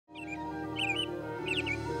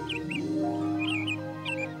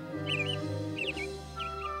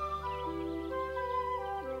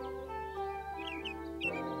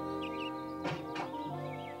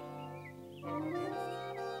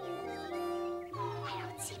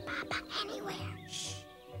anywhere. Shh,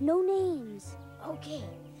 no names. Okay,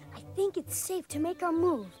 I think it's safe to make our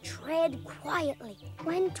move. Tread quietly.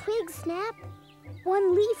 One twig snap,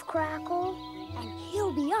 one leaf crackle. And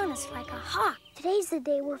he'll be on us like a hawk. Today's the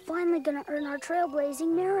day we're finally gonna earn our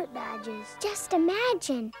trailblazing merit badges. Just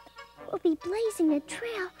imagine. We'll be blazing a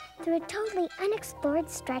trail through a totally unexplored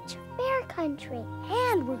stretch of bear country.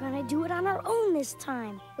 And we're gonna do it on our own this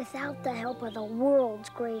time. Without the help of the world's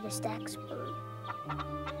greatest expert.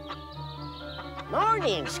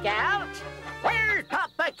 Morning, Scout. Where's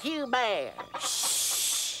Papa Q Bear?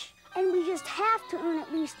 Shh! And we just have to earn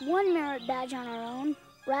at least one merit badge on our own,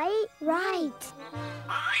 right? Right.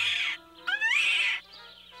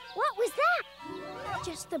 What was that?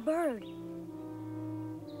 Just a bird.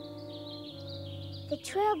 The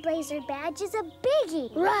Trailblazer badge is a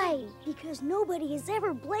biggie. Right, because nobody has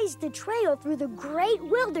ever blazed a trail through the great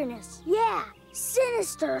wilderness. Yeah,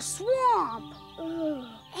 sinister swamp. Ugh.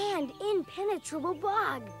 And impenetrable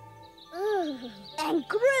bog. Ugh. And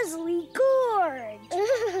grizzly gorge.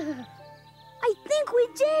 Ugh. I think we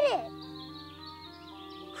did it.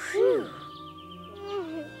 Phew.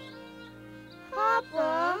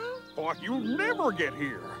 Papa? Thought you'd never get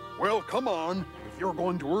here. Well, come on. If you're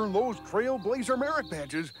going to earn those Trailblazer merit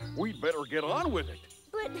badges, we'd better get on with it.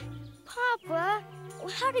 But, Papa,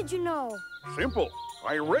 how did you know? Simple.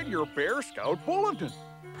 I read your Bear Scout bulletin.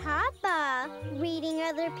 Papa, reading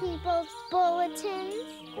other people's bulletins?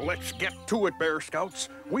 Let's get to it, Bear Scouts.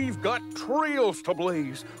 We've got trails to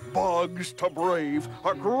blaze, bogs to brave,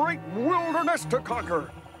 a great wilderness to conquer.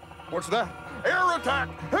 What's that? Air attack!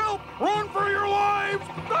 Help! Run for your lives!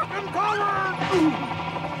 Duck and cover!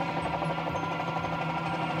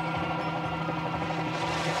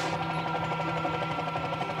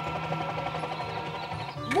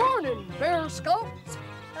 Morning, Bear Scouts.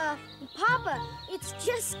 Papa, it's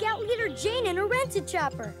just Scout Leader Jane in a rented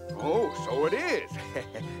chopper. Oh, so it is.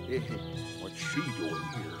 What's she doing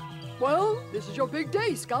here? Well, this is your big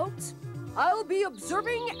day, Scouts. I'll be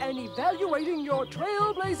observing and evaluating your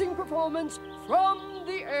trailblazing performance from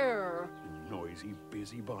the air. Noisy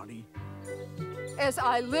busybody. As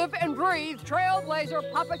I live and breathe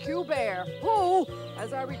Trailblazer Papa Q Bear, who,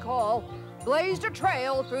 as I recall, blazed a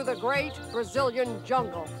trail through the great Brazilian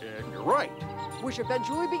jungle. And you're right. Which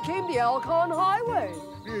eventually became the Alcon Highway.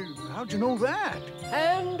 How'd you know that?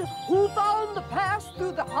 And who found the pass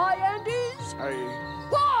through the high Andes?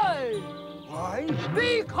 Why? Why?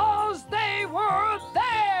 Because they were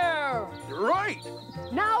there! You're right.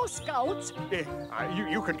 Now, Scouts,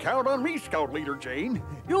 You can count on me, Scout Leader Jane.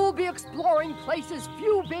 you'll be exploring places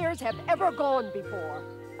few bears have ever gone before.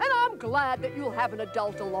 And I'm glad that you'll have an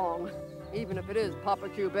adult along, even if it is Papa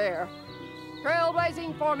Q Bear.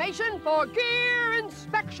 Trailblazing formation for gear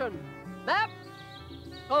inspection. Map,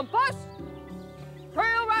 compass,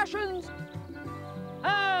 trail rations,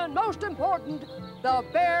 and most important, the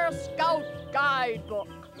Bear Scout Guidebook.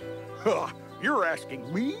 Huh, you're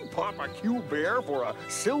asking me, Papa Q Bear, for a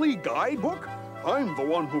silly guidebook? I'm the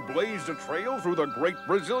one who blazed a trail through the great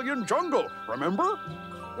Brazilian jungle, remember?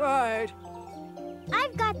 Right.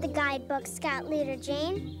 I've got the guidebook, Scout Leader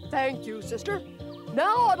Jane. Thank you, sister.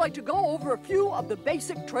 Now I'd like to go over a few of the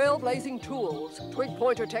basic trailblazing tools. Twig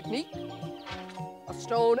pointer technique, a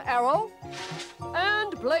stone arrow,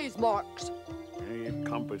 and blaze marks.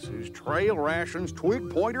 Compasses, trail rations, twig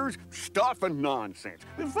pointers, stuff and nonsense.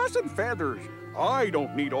 Fuss and feathers. I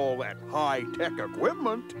don't need all that high-tech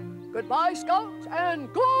equipment. Goodbye, Scouts,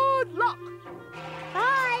 and good luck!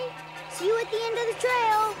 Bye. See you at the end of the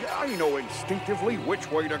trail. I know instinctively which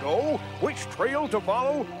way to go, which trail to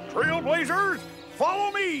follow. Trailblazers,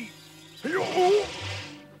 follow me!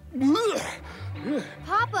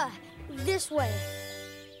 Papa, this way.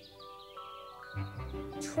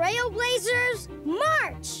 Trailblazers,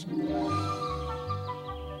 march!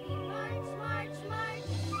 March, march, march.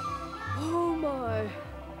 Oh, my.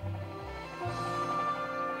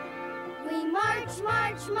 We march,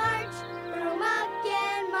 march, march through muck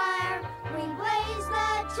and mire. We blaze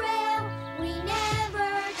the trail, we never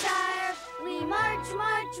tire. We march,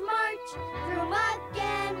 march, march through muck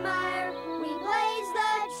and mire. We blaze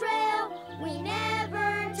the trail, we never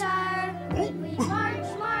tire. We march,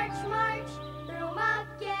 march, march through muck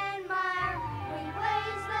and mire. We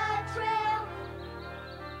blaze the trail,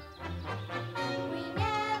 we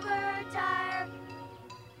never tire.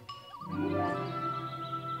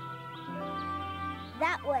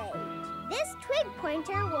 That way. This twig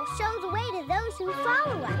pointer will show the way to those who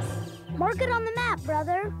follow us. Mark it on the map,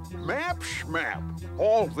 brother. Map schmap.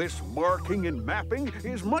 All this marking and mapping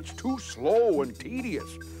is much too slow and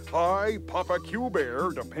tedious. I, Papa Q Bear,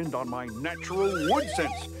 depend on my natural wood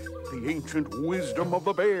sense. the ancient wisdom of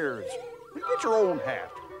the bears. Get your own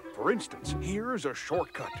hat. For instance, here's a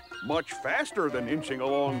shortcut, much faster than inching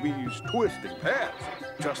along these twisting paths.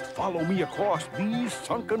 Just follow me across these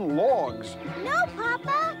sunken logs. No,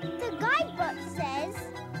 Papa. The guidebook says,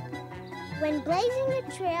 when blazing a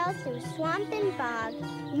trail through swamp and bog,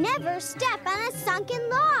 never step on a sunken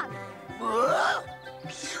log. Well,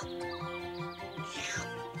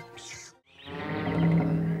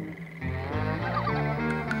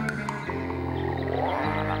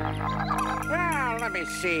 let me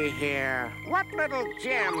see here. What little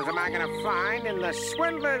gems am I gonna find in the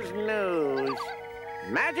Swindler's News?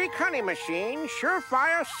 Magic honey machine,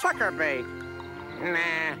 surefire sucker bait.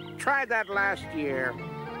 Nah, tried that last year.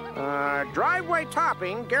 Driveway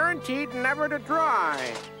topping, guaranteed never to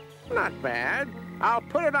dry. Not bad. I'll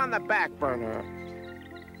put it on the back burner.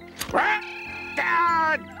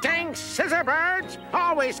 Ah, dang scissorbirds!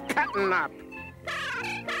 Always cutting up.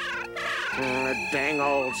 Dang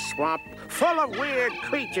old swamp, full of weird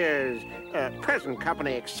creatures. Present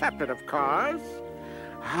company accepted, of course.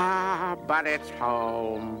 Ah, but it's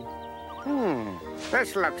home.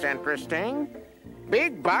 This looks interesting.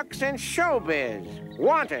 Big bucks in showbiz.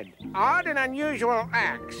 Wanted. Odd and unusual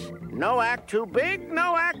acts. No act too big,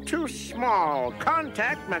 no act too small.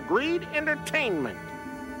 Contact McGreed Entertainment.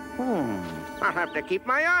 I'll have to keep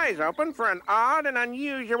my eyes open for an odd and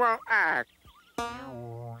unusual act.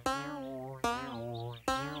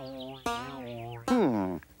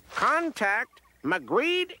 Contact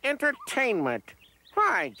McGreed Entertainment.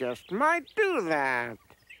 I just might do that.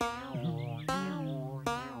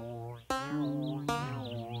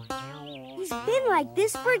 He's been like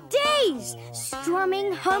this for days,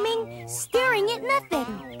 strumming, humming, staring at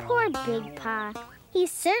nothing. Poor Big Paw.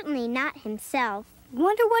 He's certainly not himself.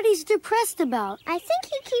 Wonder what he's depressed about. I think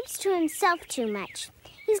he keeps to himself too much.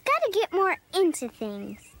 He's got to get more into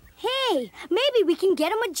things. Hey, maybe we can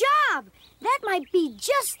get him a job. That might be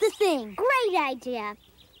just the thing. Great idea.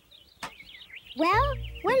 Well,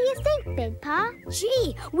 what do you think, Big Paw?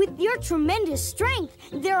 Gee, with your tremendous strength,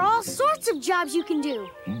 there are all sorts of jobs you can do.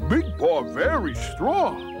 Big Paw very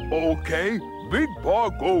strong. Okay, Big Paw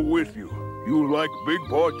go with you. You like Big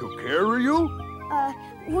Paw to carry you?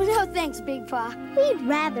 Well, no thanks, Big Paw. We'd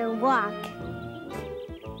rather walk.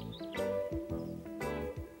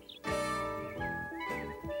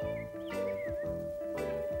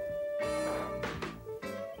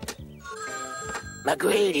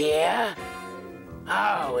 McGreed here?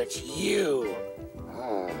 Oh, it's you.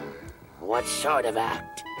 What sort of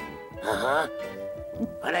act? Uh-huh.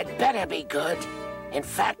 Well, it better be good. In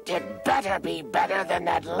fact, it better be better than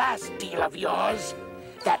that last deal of yours.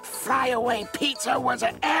 That flyaway pizza was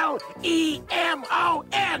an L-E-M-O-N!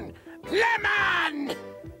 Lemon!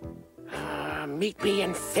 Meet me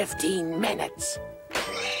in 15 minutes.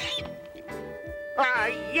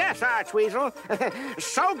 Yes, Archweasel.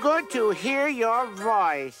 So good to hear your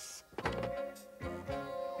voice.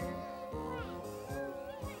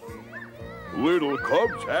 Little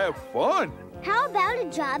cubs have fun. How about a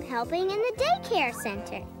job helping in the daycare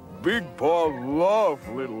center? Big Paw love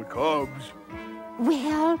little cubs.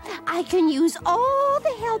 Well, I can use all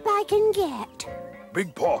the help I can get.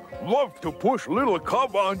 Big Paw love to push little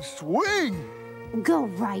cub on swing. Go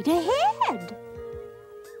right ahead.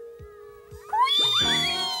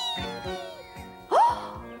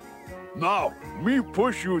 Now, me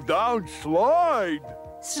push you down slide.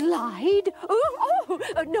 Slide?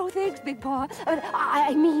 No thanks, Big Paw.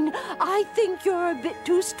 I mean, I think you're a bit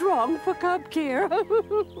too strong for cub care.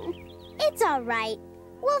 It's all right.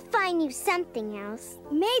 We'll find you something else.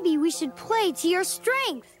 Maybe we should play to your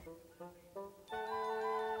strength.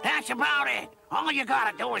 That's about it. All you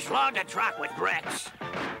gotta do is load the truck with bricks.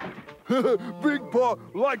 Big Paw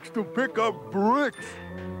likes to pick up bricks.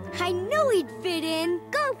 I knew he'd fit in.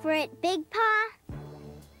 Go for it, Big Paw.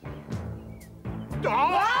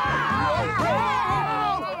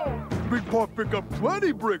 Big Paw pick up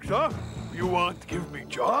plenty bricks, huh? You want to give me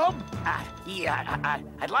job? Yeah,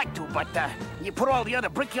 I'd like to, but you put all the other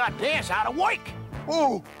brickyard bears out of work.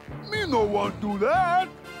 Oh, me no want do that.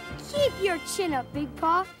 Keep your chin up, Big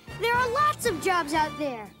Paw. There are lots of jobs out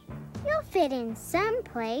there. You'll fit in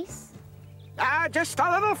someplace. Just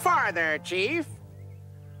a little farther, Chief.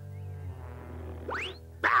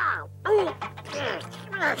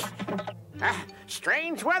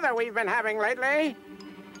 Strange weather we've been having lately.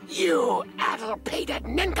 You addle-pated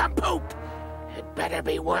nincompoop! It better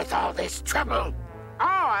be worth all this trouble.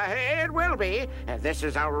 Oh, it will be. This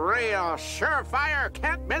is a real surefire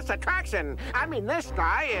can't-miss attraction. I mean, this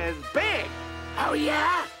guy is big. Oh,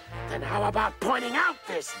 yeah? Then how about pointing out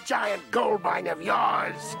this giant gold mine of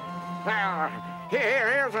yours? Well,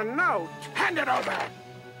 Here's a note. Hand it over.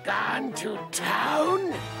 Gone to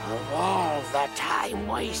town? Of all the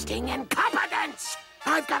time-wasting incompetence!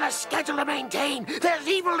 I've got a schedule to maintain. There's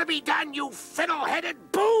evil to be done, you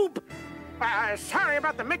fiddle-headed boob! Sorry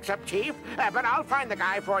about the mix-up, Chief, but I'll find the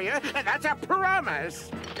guy for you. That's a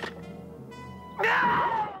promise.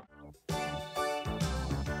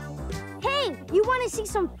 Hey, you want to see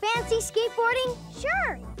some fancy skateboarding?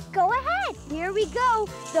 Sure, go ahead. Here we go.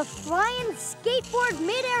 The flying skateboard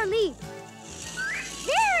mid-air leap.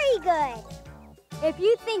 Very good. If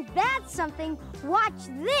you think that's something, watch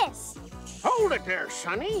this. Hold it there,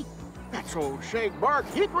 Sonny. That's old Shagbark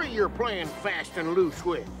Hickory you're playing fast and loose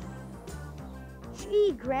with.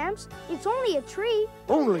 Gee, Gramps, it's only a tree.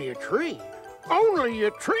 Only a tree? Only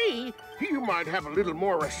a tree? You might have a little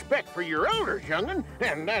more respect for your elders, young'un,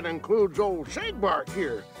 and that includes old Shagbark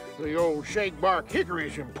here. The old Shagbark Hickory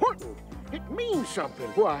is important. It means something.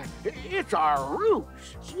 Why, it's our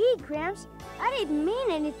roots. Gee, Gramps, I didn't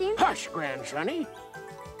mean anything. Hush, grandsonny.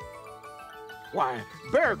 Why,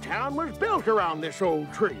 Beartown was built around this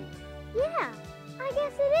old tree. Yeah, I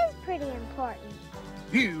guess it is pretty important.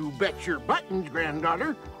 You bet your buttons,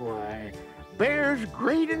 granddaughter. Why, bears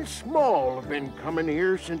great and small have been coming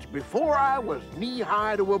here since before I was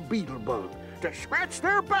knee-high to a beetle bug to scratch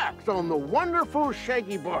their backs on the wonderful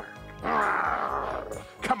shaggy bark. Arrgh.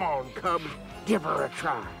 Come on, cubs, give her a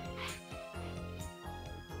try.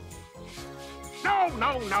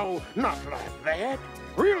 No, not like that.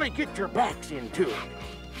 Really get your backs into it.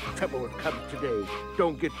 The trouble with cubs today,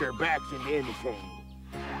 don't get their backs into anything.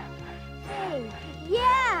 Hey,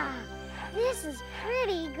 yeah, this is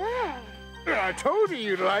pretty good. I told you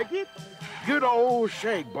you'd like it. Good old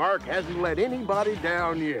Shagbark hasn't let anybody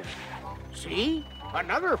down yet. See?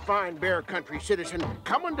 Another fine Bear Country citizen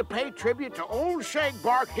coming to pay tribute to old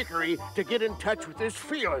Shagbark Hickory to get in touch with his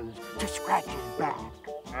feelings, to scratch his back.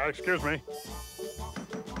 Excuse me.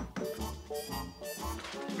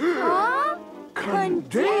 Huh?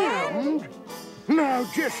 Condemned? Now,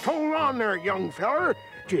 just hold on there, young feller.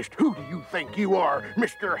 Just who do you think you are,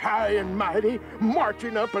 Mr. High and Mighty,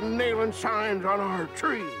 marching up and nailing signs on our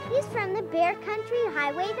tree? He's from the Bear Country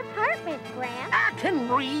Highway Department, Gramps. I can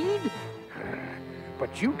read.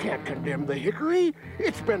 But you can't condemn the hickory.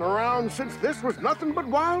 It's been around since this was nothing but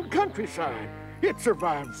wild countryside. It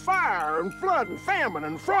survived fire and flood and famine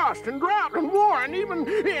and frost and drought and war and even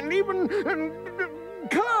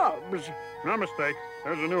cubs. No mistake.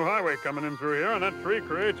 There's a new highway coming in through here, and that tree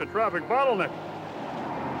creates a traffic bottleneck.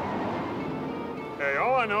 Hey,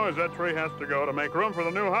 all I know is that tree has to go to make room for the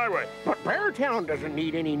new highway. But Beartown doesn't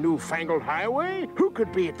need any newfangled highway. Who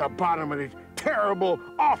could be at the bottom of this terrible,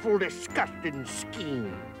 awful, disgusting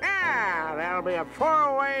scheme? Ah, there'll be a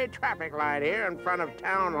four-way traffic light here in front of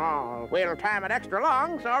Town Hall. We'll time it extra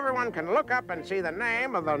long so everyone can look up and see the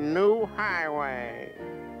name of the new highway.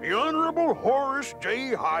 The Honorable Horace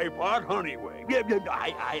J. Highpot Honeyway.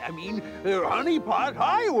 I mean, Honeypot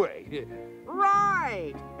Highway.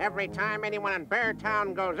 Right! Every time anyone in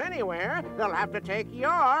Beartown goes anywhere, they'll have to take your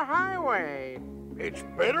highway. It's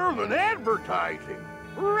better than advertising.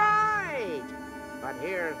 Right! But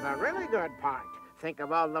here's the really good part. Think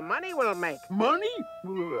of all the money we'll make. Money?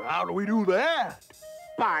 How do we do that?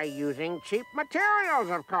 By using cheap materials,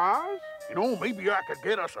 of course. You know, maybe I could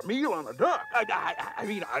get us a meal on a duck. I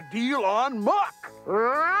mean, a deal on muck.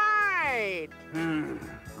 Right!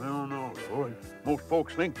 I don't know, boy. Most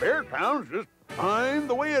folks think Beartown's just fine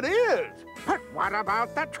the way it is. But what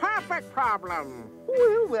about the traffic problem?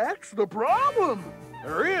 Well, that's the problem.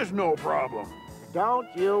 There is no problem. Don't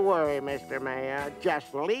you worry, Mr. Mayor.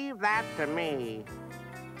 Just leave that to me.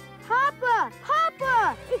 Papa,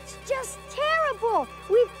 it's just terrible.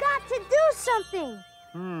 We've got to do something.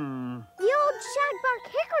 The old Shagbark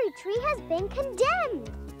Hickory tree has been condemned.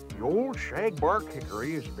 The old Shagbark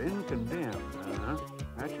Hickory has been condemned.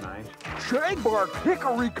 That's nice. Shagbark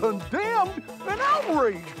Hickory condemned? An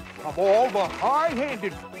outrage! Of all the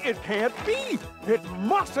high-handed, it can't be! It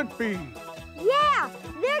mustn't be! Yeah,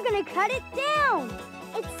 they're gonna cut it down.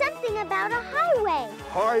 It's something about a highway.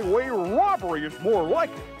 Highway robbery is more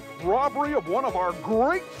like it. Robbery of one of our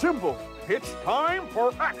great symbols. It's time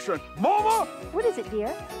for action. Mama! What is it,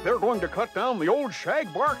 dear? They're going to cut down the old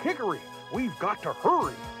Shagbark Hickory. We've got to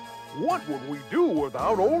hurry. What would we do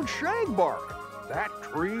without old Shagbark? That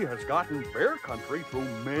tree has gotten Bear Country through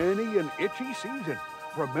many an itchy season.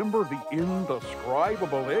 Remember the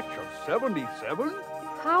indescribable itch of 77?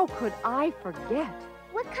 How could I forget?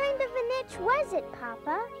 What kind of an itch was it,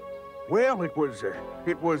 Papa? Well, it was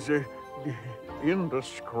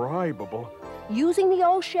indescribable. Using the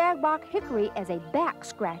old Shagbark Hickory as a back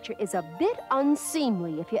scratcher is a bit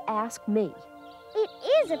unseemly, if you ask me.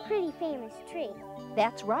 is a pretty famous tree.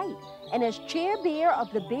 That's right. And as chair bear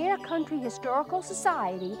of the Bear Country Historical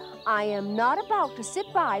Society, I am not about to sit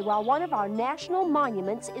by while one of our national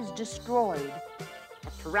monuments is destroyed.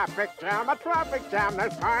 A traffic jam,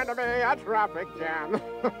 there's going to be a traffic jam.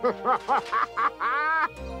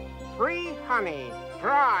 Free honey.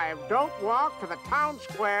 Drive, don't walk to the town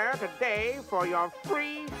square today for your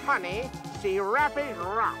free honey. See Rappy's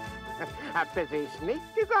Rock. A busy sneak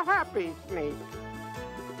is a happy sneak.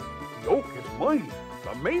 The oak is mighty,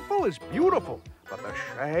 the maple is beautiful, but the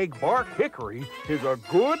shagbark hickory is a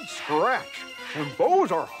good scratch, and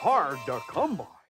those are hard to come by.